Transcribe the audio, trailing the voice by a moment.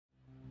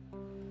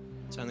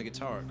Turn the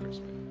guitar up, Chris.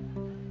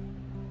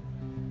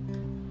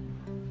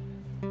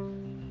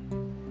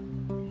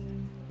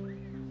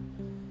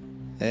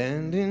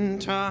 And in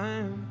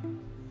time,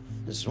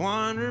 this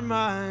one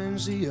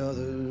reminds the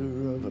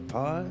other of a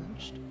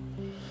past,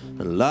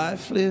 a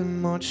life lived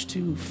much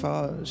too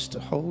fast to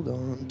hold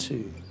on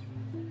to.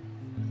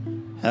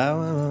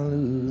 How am I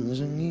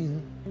losing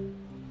you?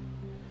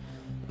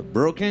 A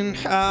broken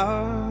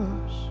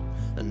house,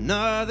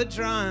 another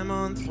dry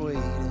month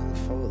waiting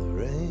for the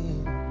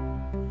rain,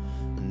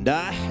 and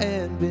I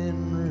had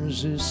been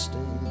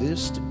resisting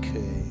this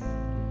decay.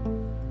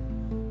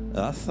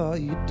 I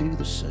thought you'd do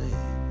the same,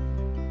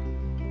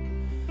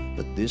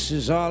 but this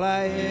is all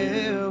I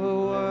ever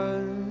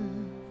was,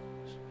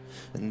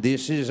 and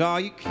this is all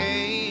you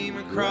came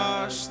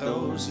across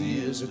those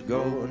years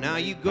ago. Now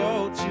you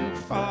go too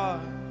far.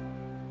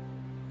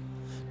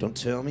 Don't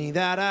tell me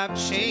that I've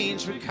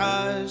changed,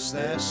 because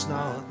that's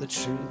not the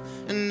truth.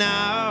 And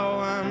now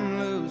I'm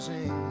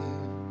losing you.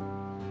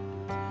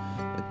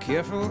 A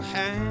careful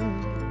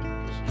hand,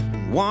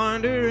 and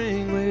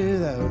wandering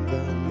without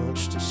that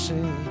much to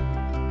say.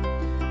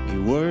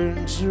 Your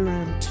words are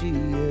empty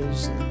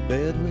as the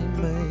bed we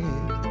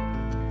made.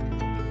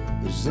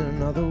 Is there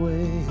another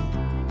way?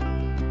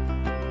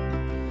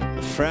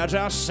 A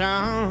fragile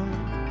sound,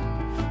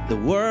 the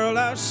world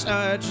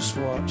outside just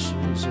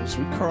watches as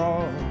we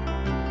crawl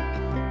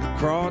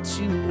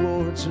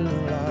towards a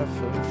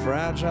life of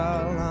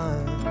fragile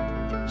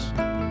lines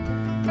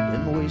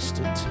and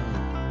wasted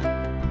time.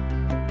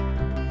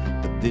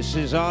 But this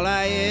is all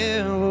I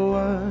ever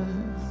was,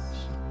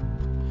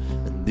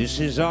 and this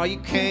is all you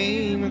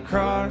came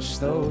across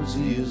those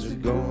years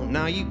ago.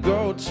 Now you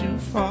go too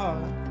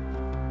far.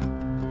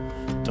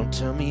 Don't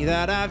tell me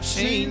that I've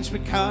changed,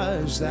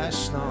 because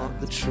that's not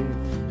the truth.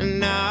 And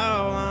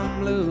now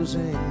I'm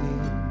losing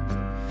you,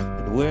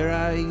 and where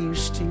I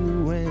used to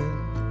win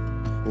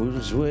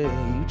was where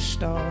you'd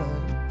start.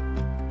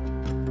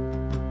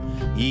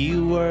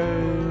 You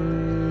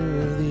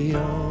were the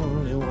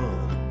only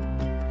one,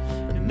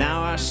 and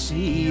now I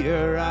see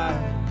your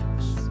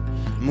eyes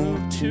move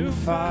too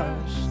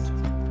fast.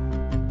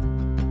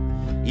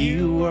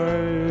 You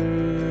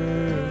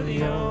were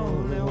the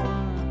only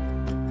one.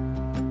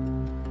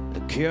 A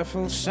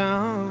careful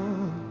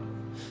sound,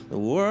 the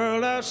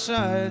world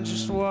outside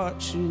just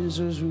watches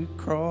as we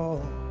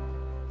crawl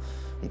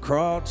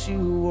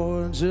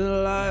towards a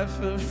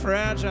life of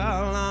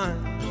fragile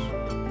lines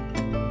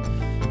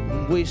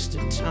and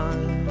wasted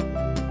time.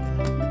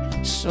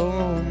 So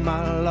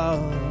my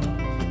love,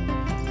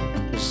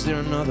 is there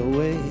another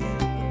way?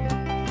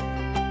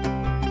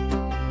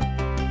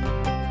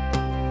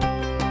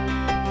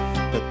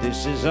 But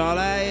this is all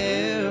I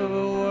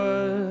ever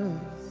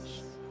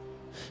was,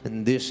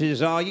 and this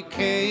is all you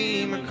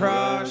came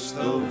across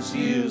those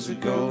years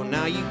ago.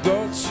 Now you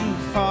go too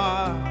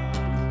far.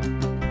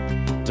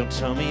 Don't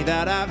tell me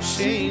that I've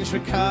changed,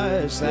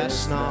 because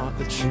that's not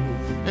the truth.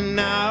 And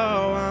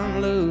now I'm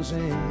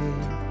losing you,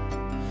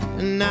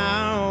 and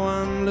now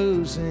I'm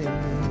losing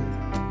you.